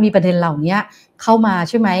บอกว่ามีประเด็นเหล่านี้เข้ามา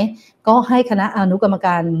ใช่ไหมก็ให้คณะอนุกรรมก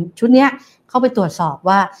ารชุดนี้เข้าไปตรวจสอบ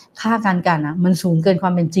ว่าค่าการกลั่นมันสูงเกินคว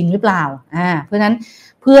ามเป็นจริงหรือเปล่าเพราะฉะนั้น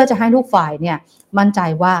เพื่อจะให้ทุกฝ่ายเนี่ยมั่นใจ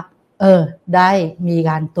ว่าได้มี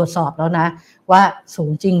การตรวจสอบแล้วนะว่าสู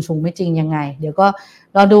งจริงสูงไม่จริงยังไงเดี๋ยวก็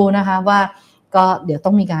เราดูนะคะว่าก็เดี๋ยวต้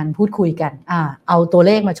องมีการพูดคุยกันเอาตัวเ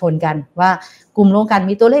ลขมาชนกันว่ากลุ่มโรงกลั่น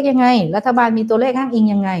มีตัวเลขยังไงรัฐบาลมีตัวเลขอ้างอิง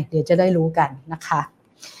ยังไงเดี๋ยวจะได้รู้กันนะคะ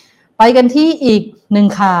ไปกันที่อีกหนึ่ง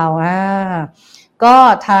ข่าวก็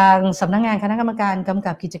ทางสำนักงานคณะกรรมการกำ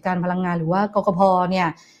กับกิจการพลังงานหรือว่ากกพ.เนี่ย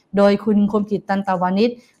โดยคุณคมกิจตันตวานิช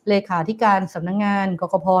เลขาธิการสำนักงานก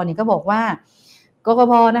กพ.เนี่ยก็บอกว่า กก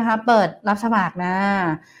พ.นะคะเปิดรับสมัครนะ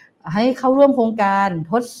ให้เข้าร่วมโครงการ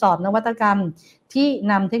ทดสอบนวัตกรรมที่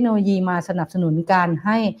นำเทคโนโลยีมาสนับสนุนการใ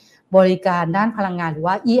ห้บริการด้านพลังงานหรือ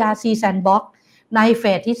ว่า ERC Sandbox ในเฟ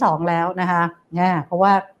สที่2แล้วนะคะเพราะว่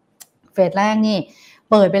าเฟสแรกนี่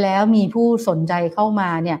เปิดไปแล้วมีผู้สนใจเข้ามา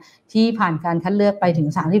เนี่ยที่ผ่านการคัดเลือกไปถึง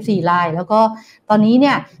34รายแล้วก็ตอนนี้เ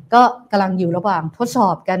นี่ยก็กำลังอยู่ระหว่างทดสอ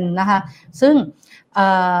บกันนะคะซึ่ง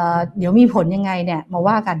เดี๋ยวมีผลยังไงเนี่ยมา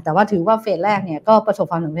ว่ากันแต่ว่าถือว่าเฟสแรกเนี่ยก็ประสบ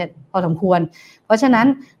ความสำเร็จพอสมควรเพราะฉะนั้น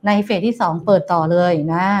ในเฟสที่2เปิดต่อเลย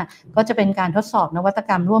นะก็จะเป็นการทดสอบนวัตก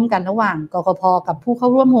รรมร่วมกันระหว่างกกพ.กับผู้เข้า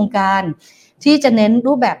ร่วมโครงการที่จะเน้น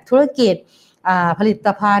รูปแบบธุรกิจผลิต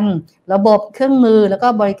ภัณฑ์ระบบเครื่องมือแล้วก็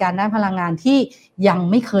บริการด้านพลังงานที่ยัง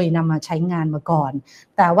ไม่เคยนำมาใช้งานมาก่อน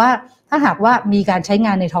แต่ว่าถ้าหากว่ามีการใช้ง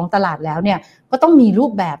านในท้องตลาดแล้วเนี่ยก็ต้องมีรู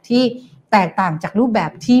ปแบบที่แตกต่างจากรูปแบ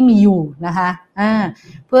บที่มีอยู่นะคะ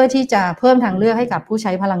เพื่อที่จะเพิ่มทางเลือกให้กับผู้ใ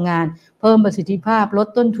ช้พลังงานเพิ่มประสิทธิภาพลด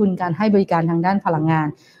ต้นทุนการให้บริการทางด้านพลังงาน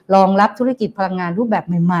รองรับธุรกิจพลังงานรูปแบบ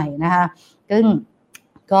ใหม่ๆนะคะซึ่ง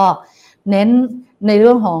ก็เน้นในเ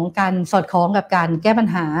รื่องของการสอดคล้องกับการแก้ปัญ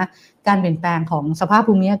หาการเปลี่ยนแปลงของสภาพ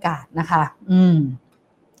ภูมิอากาศนะคะ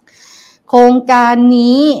โครงการ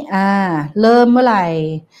นี้เริ่มเมื่อไหร่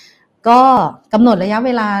ก็กำหนดระยะเว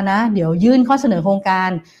ลานะเดี๋ยวยื่นข้อเสนอโครงการ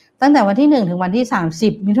ตั้งแต่วันที่1ถึงวันที่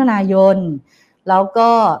30มิถุนายนแล้วก็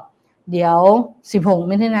เดี๋ยว16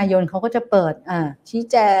มิถุนายนเขาก็จะเปิดชี้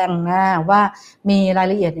แจงนะว่ามีราย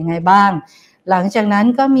ละเอียดยังไงบ้างหลังจากนั้น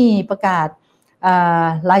ก็มีประกาศ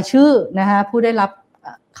รายชื่อนะคะผู้ได้รับ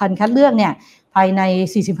การคัดเลือกเนี่ยภายใน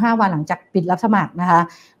45วันหลังจากปิดรับสมัครนะคะ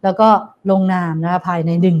แล้วก็ลงนามนะคะภายใน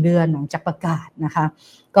1เดือนหลังจากประกาศนะคะ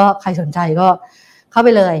ก็ใครสนใจก็เข้าไป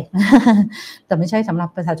เลย แต่ไม่ใช่สำหรับ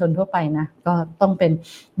ประชาชนทั่วไปนะก็ต้องเป็น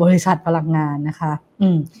บริษัทพลังงานนะคะ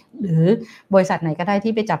หรือบริษัทไหนก็ได้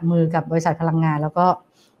ที่ไปจับมือกับบริษัทพลังงานแล้วก็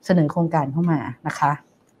เสนอโครงการเข้ามานะคะ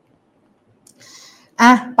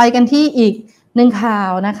ไปกันที่อีกหนึ่งข่า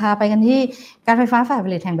วนะคะไปกันที่การไฟฟ้าฝ่ายผ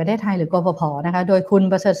ลิตแห่งประเทศไทยหรือกฟผ.นะคะโดยคุณ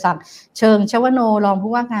ประเสริฐศักดิ์เชิงชวโนรอง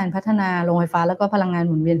ผู้ว่าการพัฒนาโรงไฟฟ้าและก็พลังงาน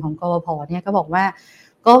หมุนเวียนของกฟผ.เนี่ยก็บอกว่า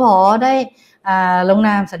กฟผ.ได้ลงน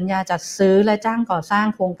ามสัญญาจัดซื้อและจ้างก่อสร้าง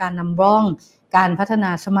โครงการนำร่องการพัฒนา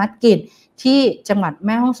สมาร์ทกริดที่จังหวัดแ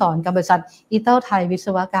ม่ฮ่องสอนกับบริษัทอีเติลไทยวิศ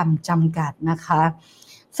วกรรมจำกัดนะคะ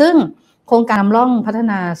ซึ่งโครงการนำร่องพัฒ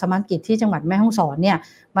นาสมาร์ทกริดที่จังหวัดแม่ฮ่องสอนเนี่ย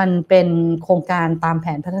มันเป็นโครงการตามแผ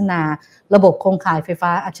นพัฒนาระบบโครงข่ายไฟฟ้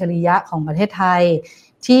าอัจฉริยะของประเทศไทย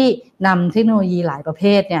ที่นำเทคโนโลยีหลายประเภ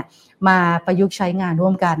ทเนี่ยมาประยุกต์ใช้งานร่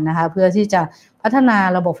วมกันนะคะเพื่อที่จะพัฒนา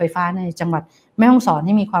ระบบไฟฟ้าในจังหวัดแม่ฮ่องสอนใ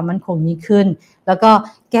ห้มีความมั่นคงยิ่งขึ้นแล้วก็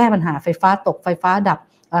แก้ปัญหาไฟฟ้าตกไฟฟ้าดับ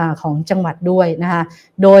ของจังหวัดด้วยนะคะ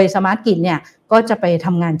โดยสมาร์ทกริดเนี่ยก็จะไปท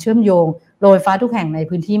ำงานเชื่อมโยงโรงไฟฟ้าทุกแห่งใน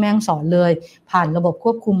พื้นที่แม่ฮ่องสอนเลยผ่านระบบค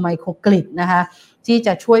วบคุมไมโครกริดนะคะที่จ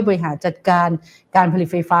ะช่วยบริหารจัดการการผลิต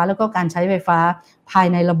ไฟฟ้าแล้วก็การใช้ไฟฟ้าภาย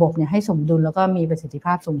ในระบบเนี่ยให้สมดุลแล้วก็มีประสิทธิภ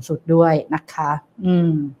าพสูงสุดด้วยนะคะ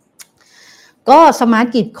ก็สมาร์ท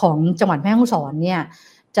กริดของจังหวัดแม่ฮ่องสอนเนี่ย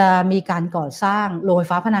จะมีการก่อสร้างโรงไฟ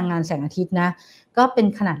ฟ้าพลังงานแสงอาทิตย์นะก็เป็น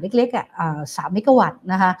ขนาดเล็กๆ3 เมกะวัตต์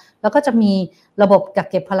นะคะแล้วก็จะมีระบบกัก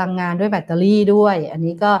เก็บพลังงานด้วยแบตเตอรี่ด้วยอัน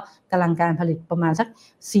นี้ก็กำลังการผลิตประมาณสัก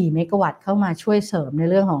4 เมกะวัตต์เข้ามาช่วยเสริมใน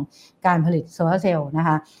เรื่องของการผลิตโซลาร์เซลล์นะค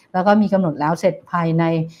ะแล้วก็มีกำหนดแล้วเสร็จภายใน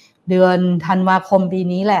เดือนธันวาคมปี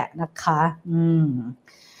นี้แหละนะคะ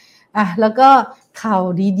แล้วก็ข่าว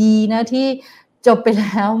ดีๆนะที่จบไปแ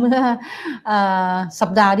ล้วเมื่อสั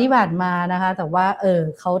ปดาห์ที่ผ่านมานะคะแต่ว่า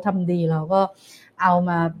เขาทำดีเราก็เอา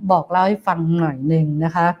มาบอกเล่าให้ฟังหน่อยหนึ่งน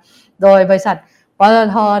ะคะโดยบริษัทปต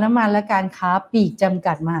ท.น้ำมันและการค้าปลีกจำ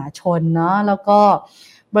กัดมหาชนเนาะแล้วก็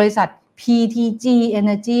บริษัท PTG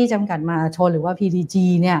Energy จำกัดมหาชนหรือว่า PTG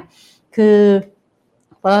เนี่ยคือ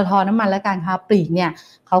ปตท.น้ำมันและการค้าปลีกเนี่ย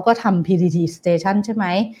เขาก็ทำ PTT Station ใช่ไหม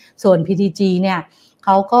ส่วน PTG เนี่ยเข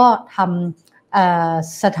าก็ท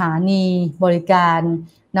ำสถานีบริการ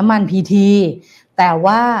น้ำมัน PT แต่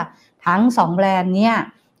ว่าทั้ง2แบรนด์เนี่ย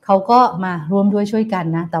เขาก็มาร่วมด้วยช่วยกัน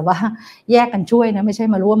นะแต่ว่าแยกกันช่วยนะไม่ใช่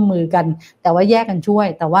มาร่วมมือกันแต่ว่าแยกกันช่วย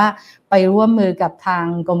แต่ว่าไปร่วมมือกับทาง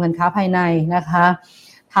กรมการค้าภายในนะคะ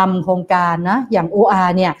ทำโครงการนะอย่าง OR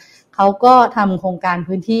เนี่ยเขาก็ทำโครงการ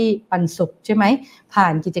พื้นที่ปันสุขใช่ไหมผ่า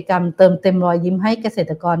นกิจกรรมเติมเต็มรอยยิ้มให้เกษ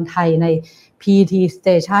ตรกรไทยใน PT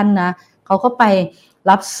Station นะเขาก็ไป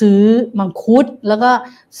รับซื้อมังคุดแล้วก็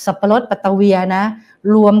สับปะรดปัตตาเวียนะ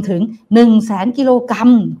รวมถึง 100,000 กิโลกรัม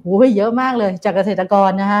โหเยอะมากเลยจากเกษตรกร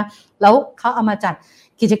นะคะแล้วเขาเอามาจัด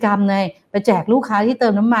กิจกรรมไปแจกลูกค้าที่เติ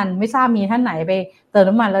มน้ำมันไม่ทราบมีท่านไหนไปเติม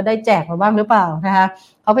น้ำมันแล้วได้แจกมาบ้างหรือเปล่านะคะ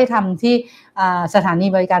เขาไปทำที่สถานี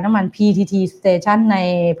บริการน้ำมัน PTT Station ใน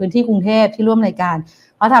พื้นที่กรุงเทพที่ร่วมรายการ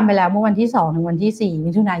เขาทำไปแล้วเมื่อวันที่2ถึงวันที่4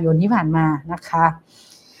มิถุนายนที่ผ่านมานะคะ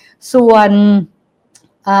ส่วน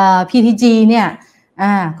PTG เนี่ย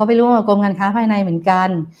ก็ไปร่วมกับกรมการค้าภายในเหมือนกัน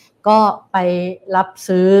ก็ไปรับ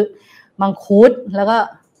ซื้อมังคุดแล้วก็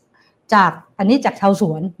จากชาวส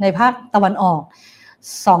วนในภาคตะวันออก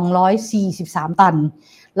243ตัน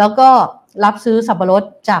แล้วก็รับซื้อสับปะรด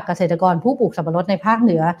จากเกษตรกรผู้ปลูกสับปะรดในภาคเ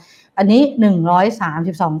หนืออันนี้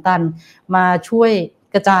132ตันมาช่วย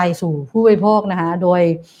กระจายสู่ผู้บริโภคนะคะโดย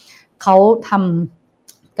เขาท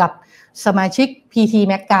ำกับสมาชิก PT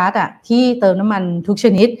Max Gas ที่เติมน้ำมันทุกช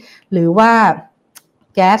นิดหรือว่า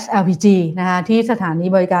แก๊ส LPG นะคะที่สถานี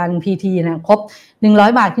บริการ PT นะครบ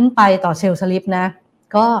100 บาทขึ้นไปต่อเซลล์สลิปนะ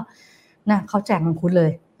ก็นะเขาแจกมังคุดเล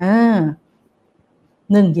ย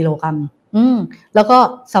1 กิโลกรัมแล้วก็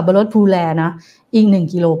สับปะรดภูแลนะอีก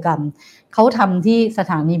1 กิโลกรัมเขาทำที่ส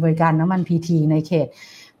ถานีบริการน้ำมัน PT ในเขต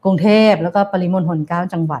กรุงเทพแล้วก็ปริมณฑล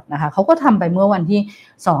9จังหวัดนะคะเขาก็ทำไปเมื่อวันที่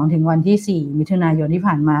2ถึงวันที่4มิถุนายนที่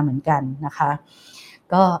ผ่านมาเหมือนกันนะคะ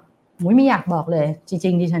ก็ไม่อยากบอกเลยจ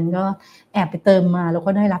ริงๆดิฉันก็แอบไปเติมมาแล้วก็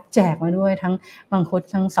ได้รับแจกมาด้วยทั้งมังคุด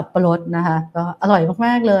ทั้งสับปะรดนะคะก็อร่อยม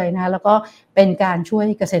ากๆเลยนะคะแล้วก็เป็นการช่วย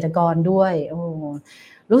เกษตรกรด้วย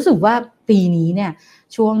รู้สึกว่าปีนี้เนี่ย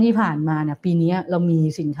ช่วงที่ผ่านมาเนี่ยปีนี้เรามี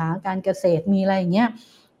สินค้าการเกษตรมีอะไรอย่างเงี้ย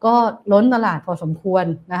ก็ล้นตลาดพอสมควร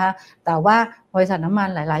นะคะแต่ว่าบริษัทน้ำมัน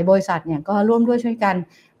หลายๆบริษัทเนี่ยก็ร่วมด้วยช่วยกัน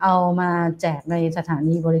เอามาแจกในสถา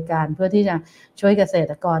นีบริการเพื่อที่จะช่วยเกษ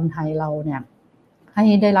ตรกรไทยเราเนี่ยให้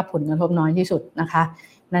ได้รับผลกระทบน้อยที่สุดนะคะ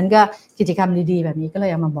นั้นก็กิจกรรมดีๆแบบนี้ก็เล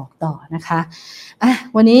ยเอามาบอกต่อนะคะ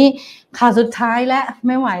วันนี้ข่าวสุดท้ายและไ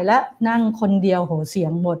ม่ไหวแล้วนั่งคนเดียวโหเสีย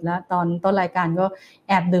งหมดแล้วตอนต้นรายการก็แ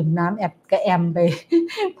อบดื่มน้ำแอบกระแอมไป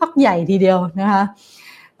พักใหญ่ทีเดียวนะคะ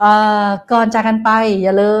ก่อนจากกันไปอ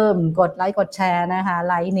ย่าลืมกดไลค์กดแชร์นะคะ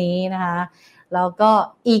ไลค์นี้นะคะแล้วก็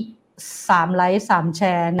อีก3ไลค์3แช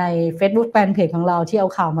ร์ใน Facebook Fanpage ของเราที่เอา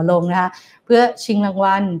ข่าวมาลงนะคะเพื่อชิงราง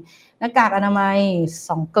วัลหน้ากากอนามัย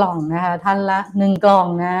2 กล่องนะคะท่านละ1 กล่อง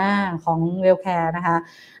นะของเวลแคร์นะคะ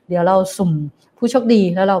เดี๋ยวเราสุ่มผู้โชคดี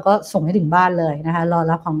แล้วเราก็ส่งให้ถึงบ้านเลยนะคะรอ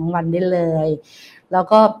รับของรางวัลได้เลยแล้ว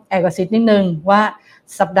ก็แอบกระซิบนิดนึงว่า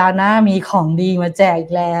สัปดาห์หน้ามีของดีมาแจกอี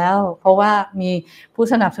กแล้วเพราะว่ามีผู้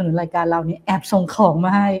สนับสนุนรายการเรานี่แอบส่งของม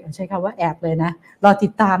าให้ใช้คำว่าแอบเลยนะรอติ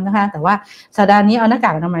ดตามนะคะแต่ว่าสัปดาห์นี้เอาหน้าก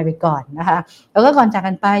ากอนามัยไปก่อนนะคะแล้วก็ก่อนจาก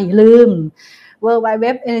กันไปลืม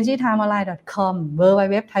www.energytimeonline.com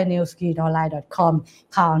www.thainewsguide.online.com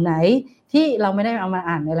ข่าวไหนที่เราไม่ได้เอามา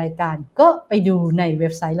อ่านในรายการก็ไปดูในเว็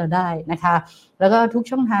บไซต์เราได้นะคะแล้วก็ทุก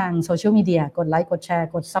ช่องทางโซเชียลมีเดียกดไลค์กดแชร์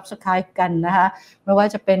กด Subscribe กันนะคะไม่ว่า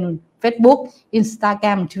จะเป็น Facebook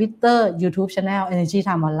Instagram Twitter YouTube Channel Energy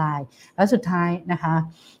Time Online แล้วสุดท้ายนะคะ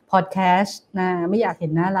พอดแคสต์นะไม่อยากเห็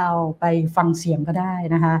นหน้าเราไปฟังเสียงก็ได้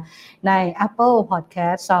นะคะใน Apple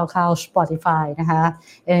Podcast SoundCloud Spotify นะคะ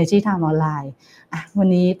Energy Time Online วัน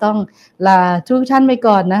นี้ต้องลาทุกท่านไป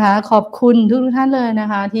ก่อนนะคะขอบคุณทุกท่านเลยนะ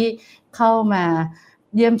คะที่เข้ามา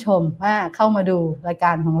เยี่ยมชมว่าเข้ามาดูรายก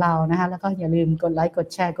ารของเรานะคะแล้วก็อย่าลืมกดไลค์กด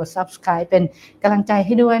แชร์กด Subscribe เป็นกำลังใจใ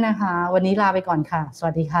ห้ด้วยนะคะวันนี้ลาไปก่อนค่ะส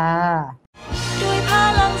วัสดีค่ะด้วยพ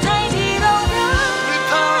ลังใจที่เรารักด้วย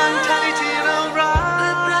พลังใจที่เรารักด้ว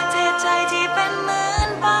ยประเทศใจที่เป็นเหมือน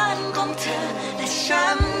บ้านของเธอและฉั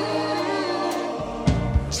น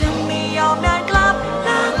จะไม่ยอมเดินกลับห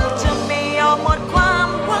ลังจะไม่ยอมหมดความ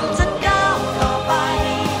หวังจะก้าวต่อไป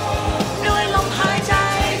ด้วยลมหายใจ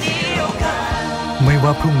เดียวกันไม่ว่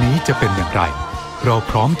าพรุ่งนี้จะเป็นอย่างไรเรา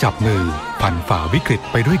พร้อมจับมือผ่านฝ่าวิกฤต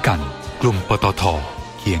ไปด้วยกันกลุ่มปตท.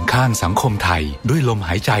เคียงข้างสังคมไทยด้วยลมห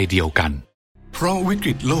ายใจเดียวกันเพราะวิก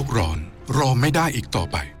ฤตโลกร้อนรอไม่ได้อีกต่อ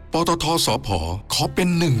ไปปตท.สผ.ขอเป็น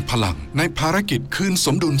1 พลังในภารกิจคืนส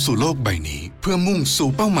มดุลสู่โลกใบนี้เพื่อมุ่งสู่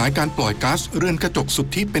เป้าหมายการปล่อยก๊าซเรือนกระจกสุท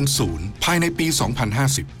ธิเป็น0ภายในปี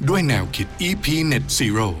 2050 ด้วยแนวคิด EP Net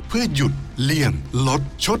Zero เพื่อหยุดเลี่ยงลด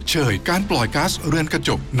ชดเชยการปล่อยก๊าซเรือนกระจ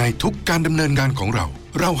กในทุกการดำเนินงานของเร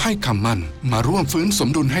าให้คำมั่นมาร่วมฟื้นสม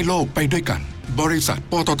ดุลให้โลกไปด้วยกันบริษัท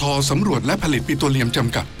ปตท.สำรวจและผลิตปิโตรเลียมจ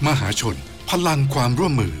ำกัดมหาชนพลังความร่ว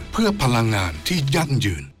มมือเพื่อพลังงานที่ยั่ง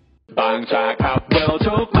ยืนบางจากขับเร็ว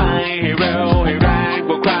ทุกไปให้เร็วให้แรงก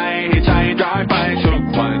ว่าใครให้ใจร้ายไปทุก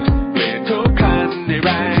วันเปลี่ยนทุกคันให้แร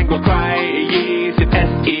งกว่าใคร20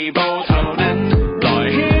 SE Volt เท่านั้นปล่อย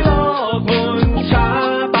ให้โลกหมุนช้า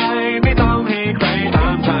ไปไม่ต้องให้ใครตา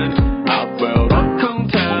มทันอัพเวลรถของ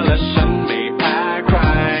เธอและฉันไม่แพ้ใคร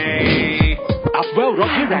อัพเวลรถ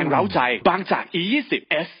ให้แรงเร้าใจบางจาก E20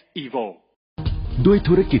 S Evo ด้วย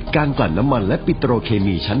ธุรกิจการกลั่นน้ำมันและปิโตรเค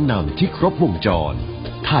มีชั้นนำที่ครบวงจร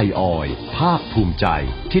ไทยออยล์ภาคภูมิใจ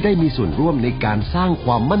ที่ได้มีส่วนร่วมในการสร้างค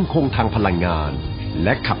วามมั่นคงทางพลังงานแล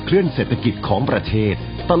ะขับเคลื่อนเศรษฐกิจของประเทศ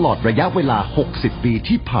ตลอดระยะเวลา60 ปี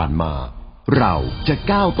ที่ผ่านมาเราจะ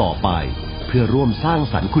ก้าวต่อไป พื่อร่วมสร้าง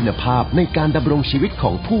สรรค์คุณภาพในการดำรงชีวิตข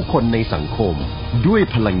องผู้คนในสังคมด้วย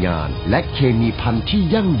พลังงานและเคมีภัณฑ์ที่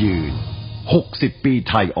ยั่งยืน60 ปี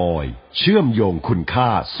ไทยออยล์เชื่อมโยงคุณค่า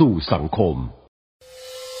สู่สังคม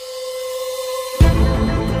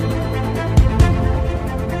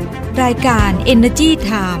รายการ Energy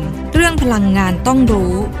Time เรื่องพลังงานต้อง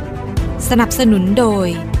รู้สนับสนุนโดย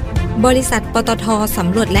บริษัทปตท.ส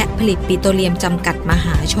ำรวจและผลิตปิโตรเลียมจำกัดมห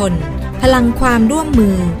าชนพลังความร่วมมื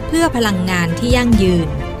อเพื่อพลังงานที่ยั่งยืน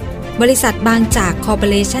บริษัทบางจากคอร์ปอ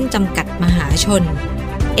เรชั่นจำกัดมหาชน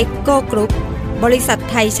เอ็กโกกรุ๊ปบริษัท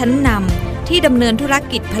ไทยชั้นนำที่ดำเนินธุร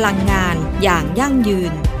กิจพลังงานอย่างยั่งยื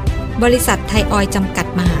นบริษัทไทยออยล์จำกัด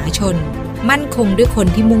มหาชนมั่นคงด้วยคน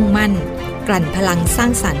ที่มุ่งมั่นกลั่นพลังสร้า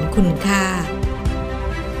งสรรค์คุณค่า